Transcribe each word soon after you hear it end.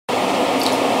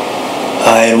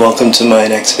Hi and welcome to my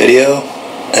next video,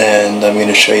 and I'm going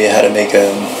to show you how to make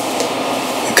a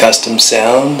custom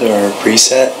sound or a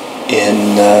preset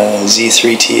in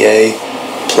Z3TA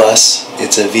Plus.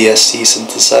 It's a VST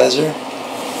synthesizer.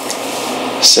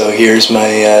 So here's my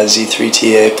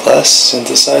Z3TA Plus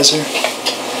synthesizer,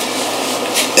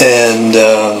 and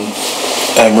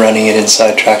I'm running it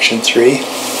inside Traction 3.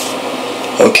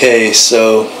 Okay,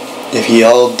 so if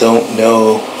y'all don't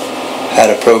know how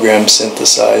to program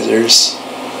synthesizers,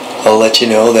 I'll let you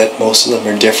know that most of them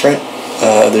are different.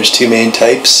 There's two main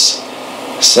types,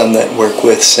 some that work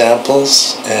with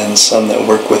samples and some that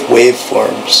work with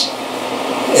waveforms.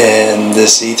 And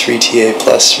this Z3TA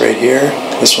Plus right here,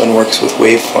 this one works with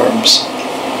waveforms.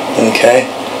 Okay,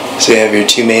 so you have your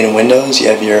two main windows. You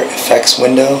have your effects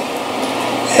window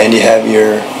and you have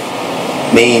your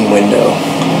main window.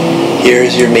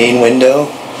 Here's your main window,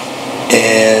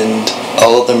 and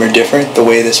all of them are different. The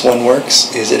way this one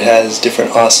works is it has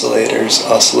different oscillators.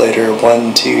 Oscillator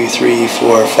 1, 2, 3,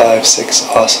 4, 5, 6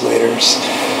 oscillators.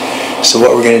 So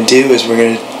what we're going to do is we're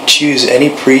going to choose any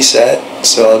preset.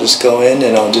 So I'll just go in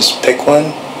and I'll just pick one,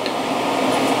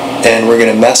 and we're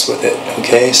going to mess with it.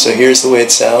 Okay, so here's the way it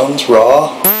sounds,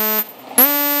 raw.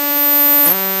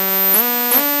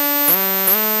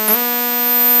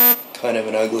 Kind of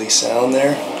an ugly sound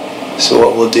there. So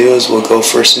what we'll do is we'll go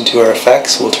first into our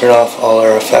effects. We'll turn off all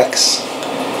our effects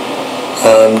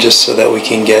just so that we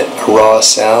can get a raw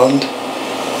sound,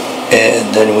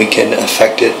 and then we can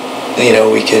affect it. You know,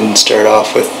 we can start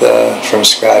off with from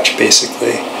scratch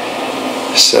basically.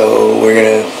 So we're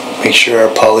going to make sure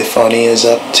our polyphony is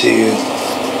up to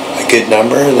a good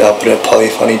number. I'll put a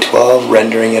polyphony 12,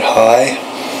 rendering it high.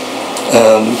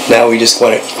 Now we just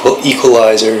want to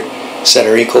set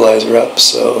our equalizer up.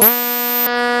 So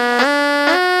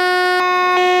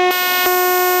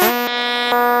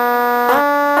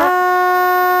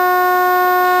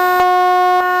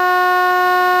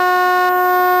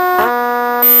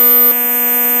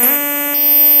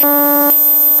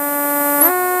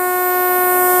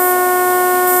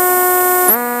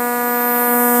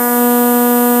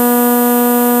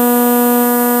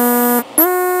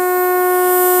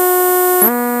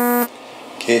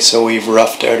okay, so we've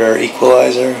roughed out our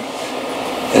equalizer,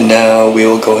 and now we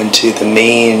will go into the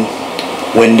main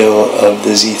window of the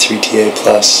Z3TA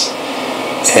Plus.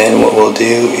 And what we'll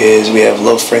do is we have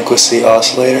low frequency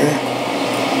oscillator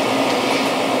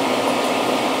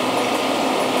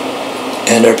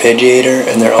and arpeggiator,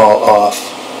 and they're all off.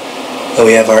 And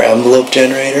we have our envelope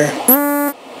generator,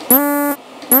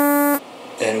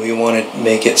 and we want to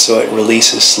make it so it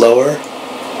releases slower.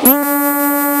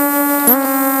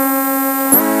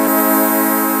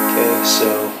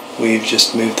 So we've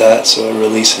just moved that so it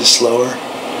releases slower.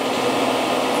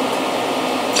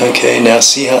 Okay, now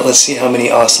let's see how many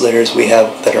oscillators we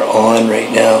have that are on right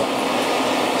now.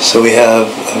 So we have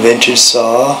a vintage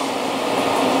saw.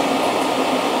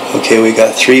 Okay, we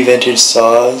got 3 vintage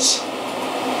saws,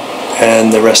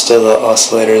 and the rest of the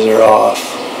oscillators are off.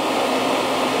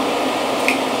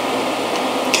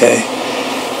 Okay,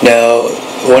 now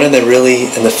one of the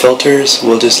and the filters,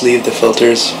 we'll just leave the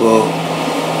filters.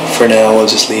 For now, we'll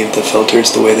just leave the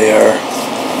filters the way they are.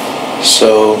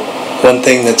 So one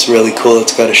thing that's really cool,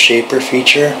 it's got a shaper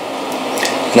feature,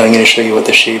 and I'm going to show you what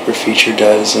the shaper feature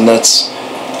does. And that's,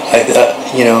 I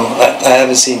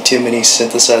haven't seen too many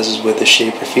synthesizers with the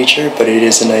shaper feature, but it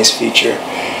is a nice feature.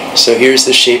 So here's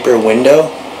the shaper window,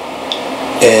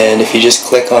 and if you just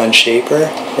click on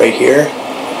shaper right here,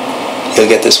 you'll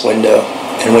get this window.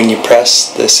 And when you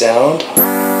press the sound,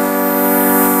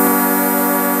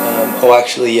 oh,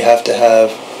 actually you have to have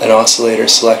an oscillator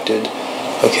selected.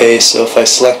 Okay, so if I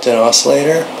select an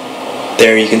oscillator,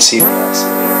 there you can see the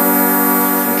oscillator.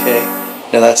 Okay,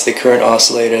 now that's the current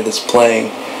oscillator that's playing.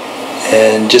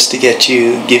 And just to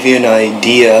give you an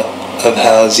idea of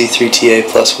how Z3TA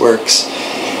Plus works,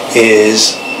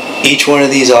 is each one of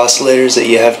these oscillators that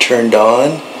you have turned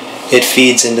on, it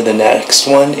feeds into the next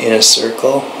one in a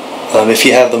circle. If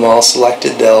you have them all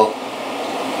selected, they'll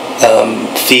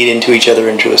feed into each other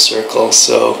into a circle.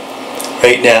 So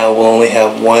right now we'll only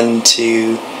have 1,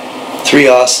 2, 3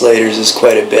 oscillators is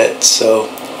quite a bit. So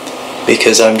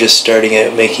because I'm just starting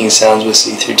out making sounds with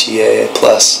Z3TA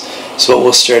Plus, so what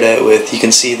we'll start out with, you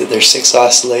can see that there's 6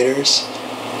 oscillators.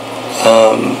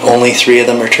 Only 3 of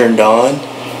them are turned on.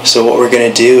 So what we're going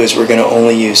to do is we're going to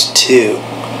only use 2.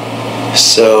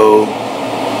 So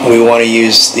we want to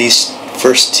use these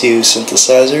first 2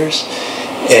 synthesizers,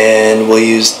 and we'll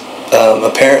use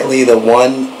apparently the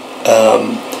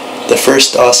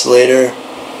first oscillator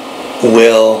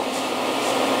will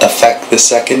affect the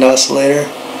second oscillator.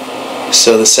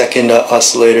 So the second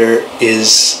oscillator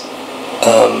is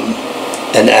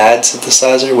an add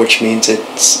synthesizer, which means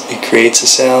it creates a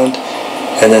sound,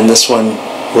 and then this one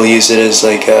we'll use it as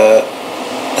like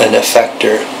an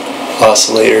effector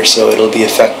oscillator, so it'll be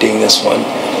affecting this one.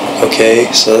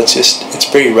 Okay, so it's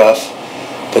pretty rough,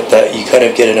 but that you kind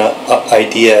of get an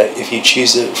idea if you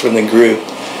choose it from the group.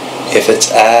 If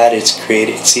it's add, it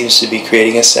seems to be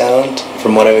creating a sound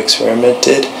from what I've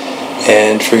experimented.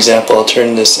 And for example, I'll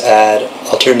turn this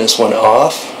one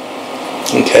off.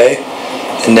 Okay,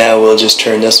 and now we'll just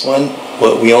turn this one.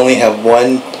 Well, we only have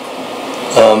one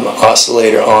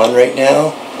oscillator on right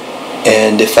now,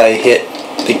 and if I hit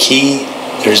the key,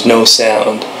 there's no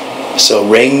sound. So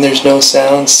ring, there's no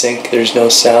sound. Sync, there's no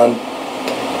sound.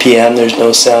 PM, there's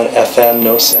no sound. FM,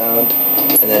 no sound.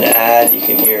 And then add, you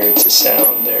can hear it's a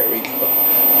sound. There we go.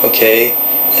 Okay,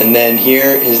 and then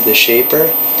here is the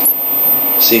shaper.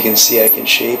 So you can see I can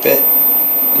shape it.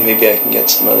 Maybe I can get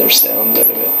some other sound out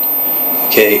of it.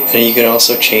 Okay, and you can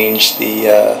also change the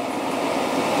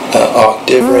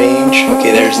octave range.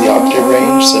 Okay, there's the octave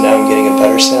range, so now I'm getting a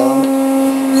better sound.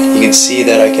 And you can see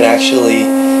that I can actually,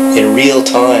 in real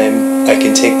time, I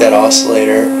can take that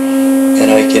oscillator and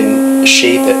I can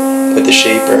shape it with the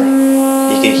shaper.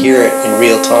 You can hear it in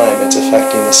real time, it's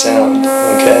affecting the sound.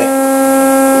 Okay?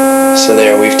 So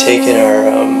there, we've taken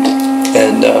our,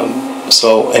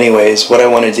 so anyways, what I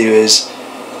want to do is,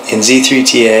 in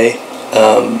Z3TA,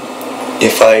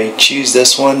 if I choose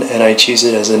this one and I choose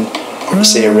it as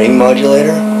say a ring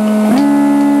modulator,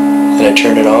 and I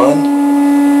turn it on,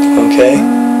 okay,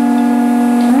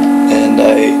 and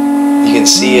you can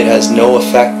see it has no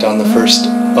effect on the first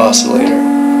oscillator.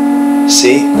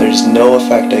 See, there's no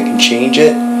effect. I can change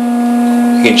it.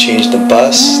 I can change the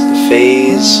bus, the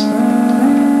phase.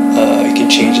 I can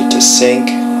change it to sync.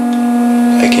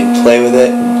 I can play with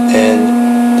it,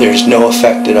 and there's no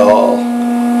effect at all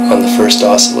on the first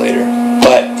oscillator.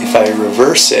 But if I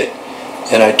reverse it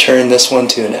and I turn this one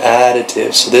to an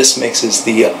additive, so this is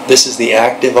the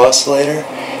active oscillator,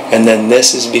 and then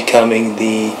this is becoming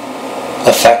the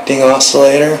affecting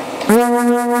oscillator. You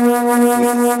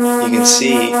can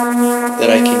see that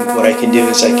what I can do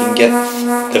is I can get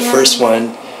the first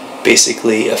one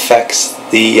basically affects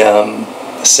the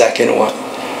second one.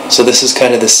 So this is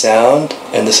kind of the sound,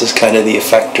 and this is kind of the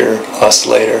effector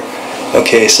oscillator.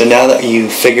 Okay, so now that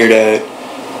you've figured out,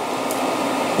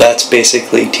 that's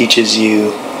basically teaches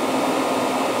you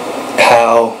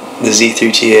how the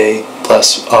Z3TA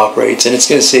Plus operates, and it's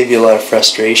going to save you a lot of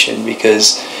frustration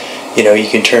because you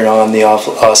can turn on the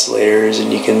oscillators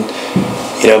and you can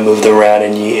move them around,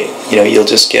 and you'll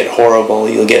just get horrible.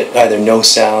 You'll get either no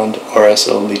sound or else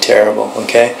it'll be terrible.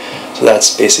 Okay, so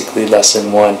that's basically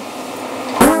lesson 1.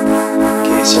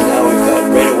 Okay, so now we've got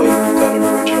an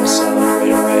original sound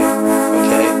right away.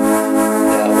 Okay,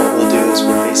 now what we'll do is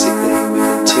we can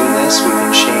tune this. We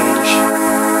can change.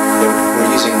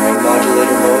 We're using ring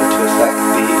modulator mode to affect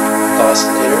the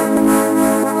oscillator,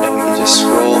 and we can just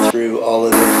scroll through all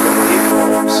of the different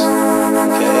waveforms.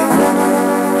 Okay,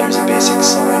 there's a basic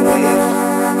sine wave.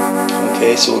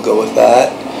 Okay, so we'll go with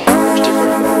that. There's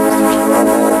different modes. There's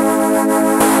normal.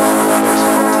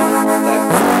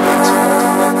 It's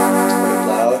quite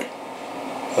loud.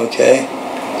 Okay.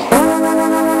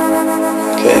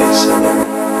 Okay, so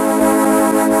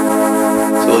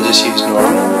we'll just use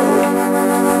normal mode.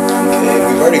 Okay,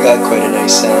 we've already got quite a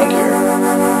nice sound here.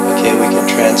 Okay, we can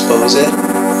transpose it.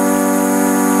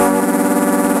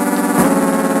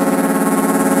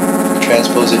 If we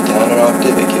transpose it down an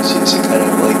octave, it gives you a kind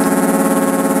of like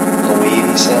a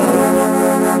wavy sound.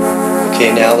 Okay,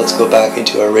 now let's go back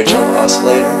into our original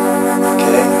oscillator.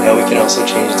 Okay, now we can also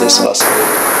change this oscillator.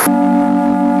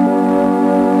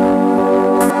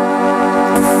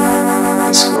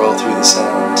 And scroll through the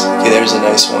sounds. Okay, there's a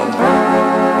nice one.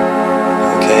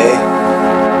 Okay.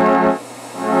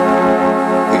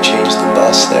 Change the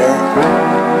bus there.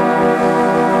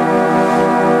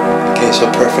 Okay, so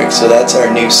perfect. So that's our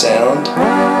new sound.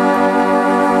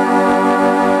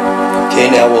 Okay,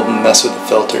 now we'll mess with the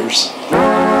filters.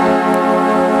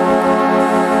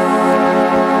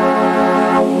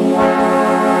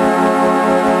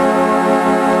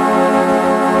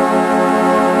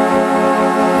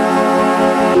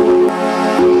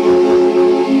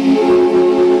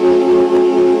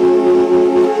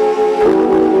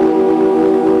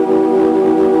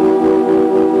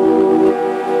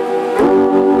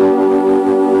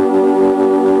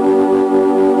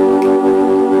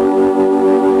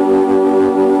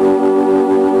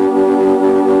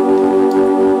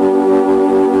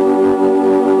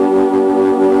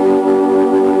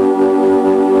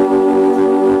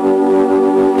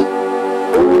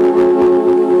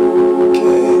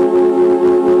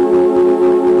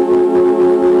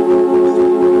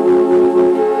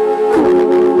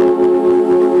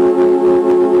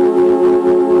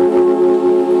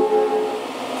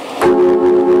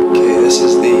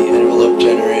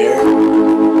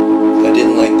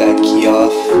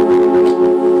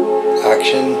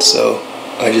 direction, so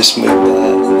I just moved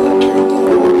that and then turned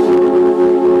that off.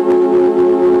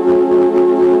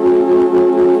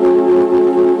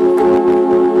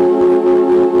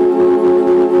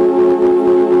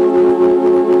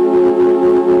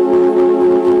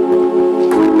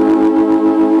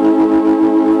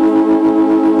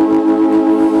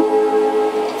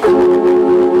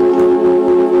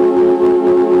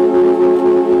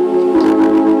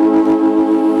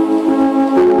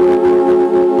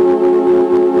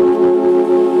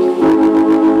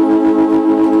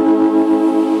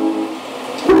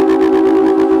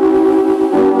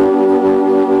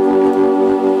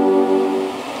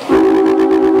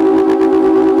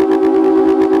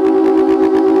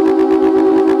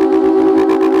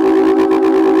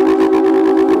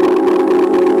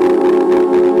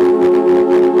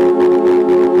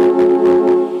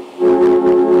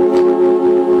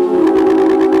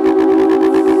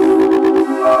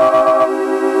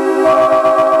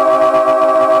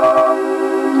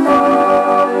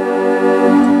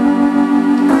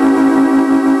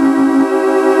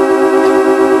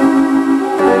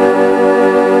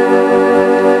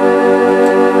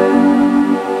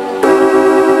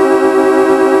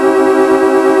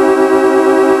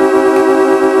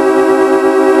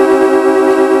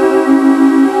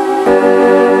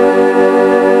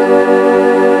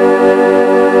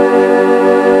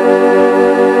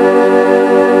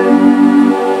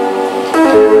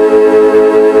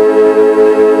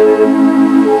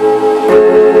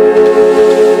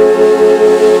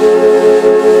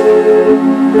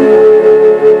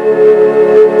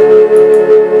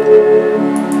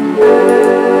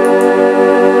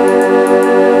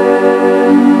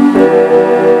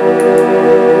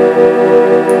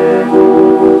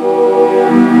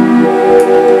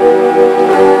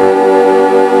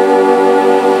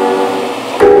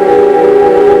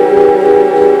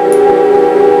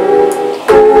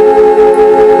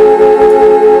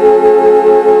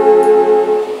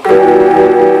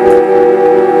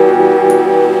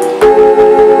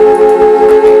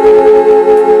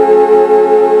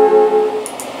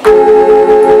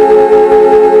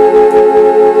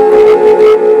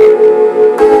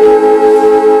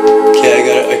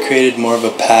 Created more of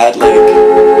a pad like.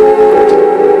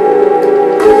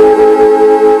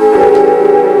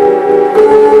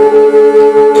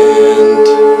 And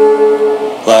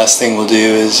last thing we'll do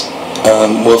is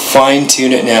we'll fine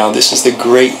tune it now. This is the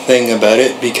great thing about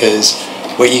it, because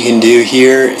what you can do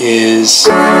here is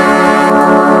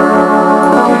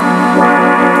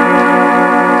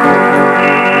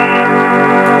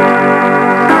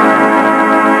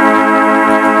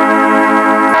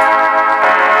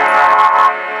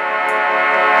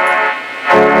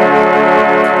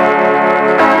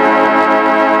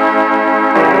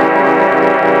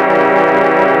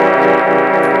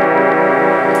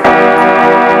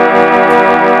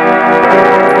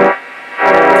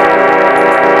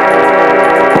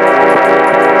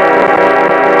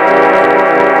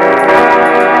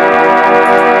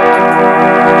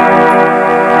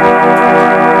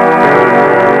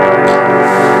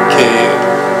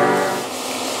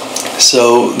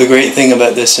So the great thing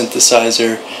about this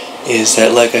synthesizer is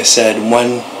that, like I said,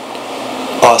 one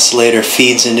oscillator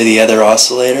feeds into the other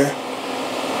oscillator,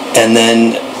 and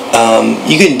then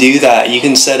you can do that. You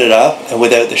can set it up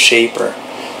without the shaper,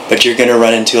 but you're going to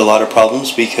run into a lot of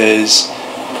problems because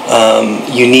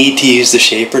you need to use the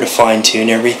shaper to fine-tune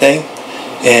everything,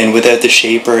 and without the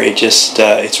shaper it just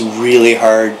it's really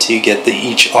hard to get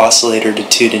each oscillator to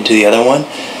tune into the other one.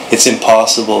 It's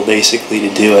impossible basically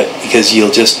to do it because you'll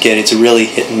just get, it's really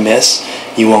hit and miss.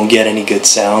 You won't get any good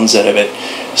sounds out of it.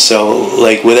 So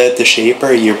like without the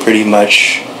shaper, you're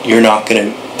not going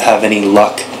to have any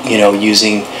luck, you know,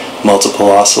 using multiple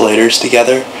oscillators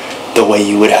together the way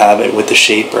you would have it with the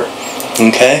shaper.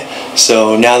 Okay,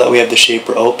 so now that we have the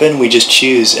shaper open, we just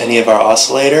choose any of our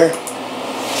oscillator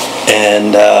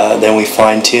and then we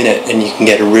fine tune it, and you can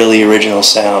get a really original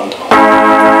sound.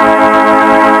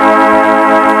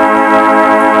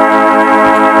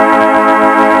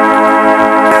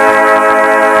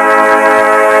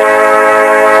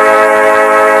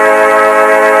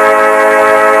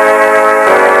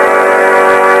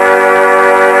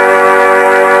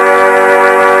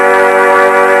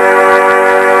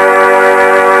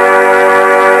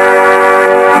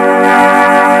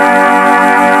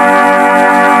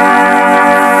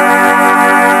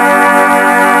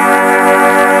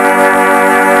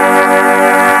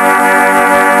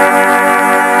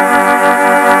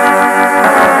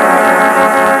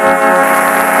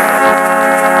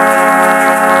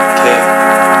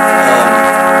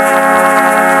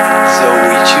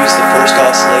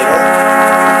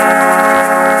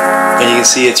 can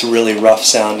see it's really rough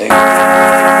sounding.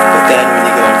 But then when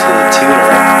you go into the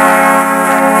tuner,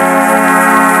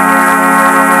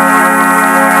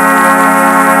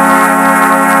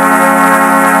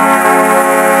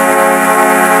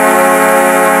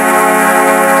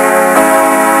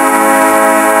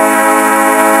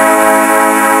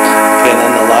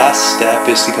 step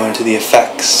is to go into the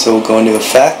effects. So we'll go into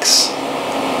effects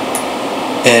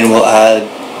and we'll add,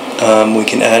 we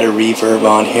can add a reverb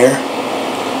on here.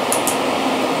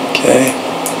 Okay.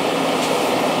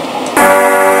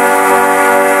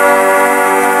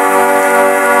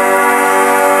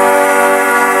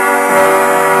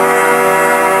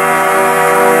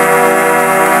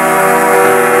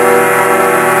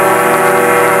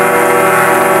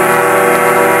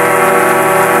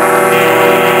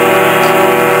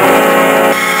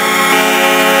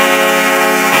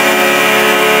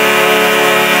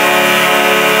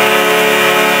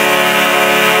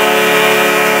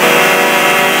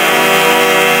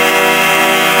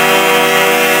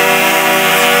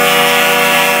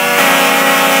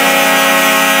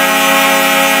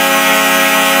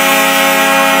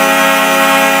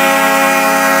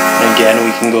 Again,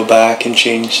 we can go back and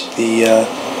change the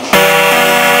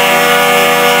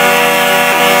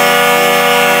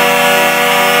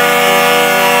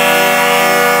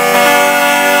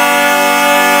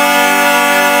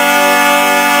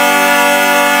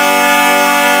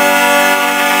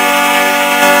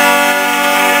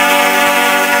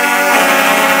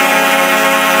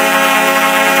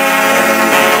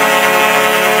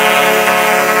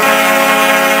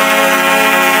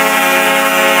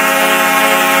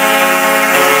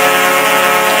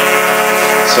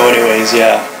So anyways,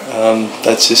 yeah,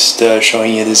 that's just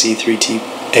showing you the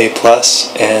Z3TA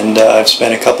Plus, and I've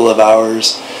spent a couple of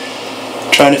hours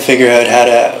trying to figure out how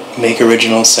to make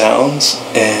original sounds,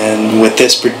 and with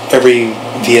this, every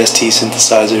VST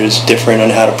synthesizer is different on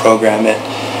how to program it.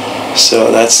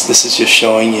 So this is just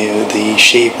showing you the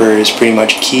shaper is pretty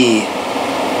much key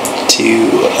to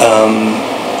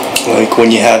like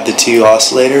when you have the two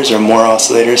oscillators or more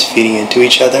oscillators feeding into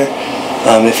each other.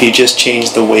 If you just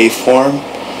change the waveform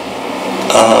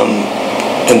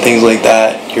and things like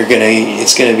that,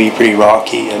 it's gonna be pretty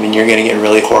rocky. I mean, you're gonna get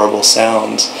really horrible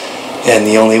sounds, and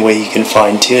the only way you can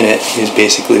fine tune it is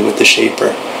basically with the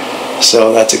shaper.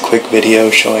 So that's a quick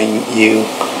video showing you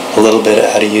a little bit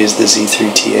of how to use the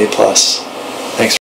Z3TA Plus.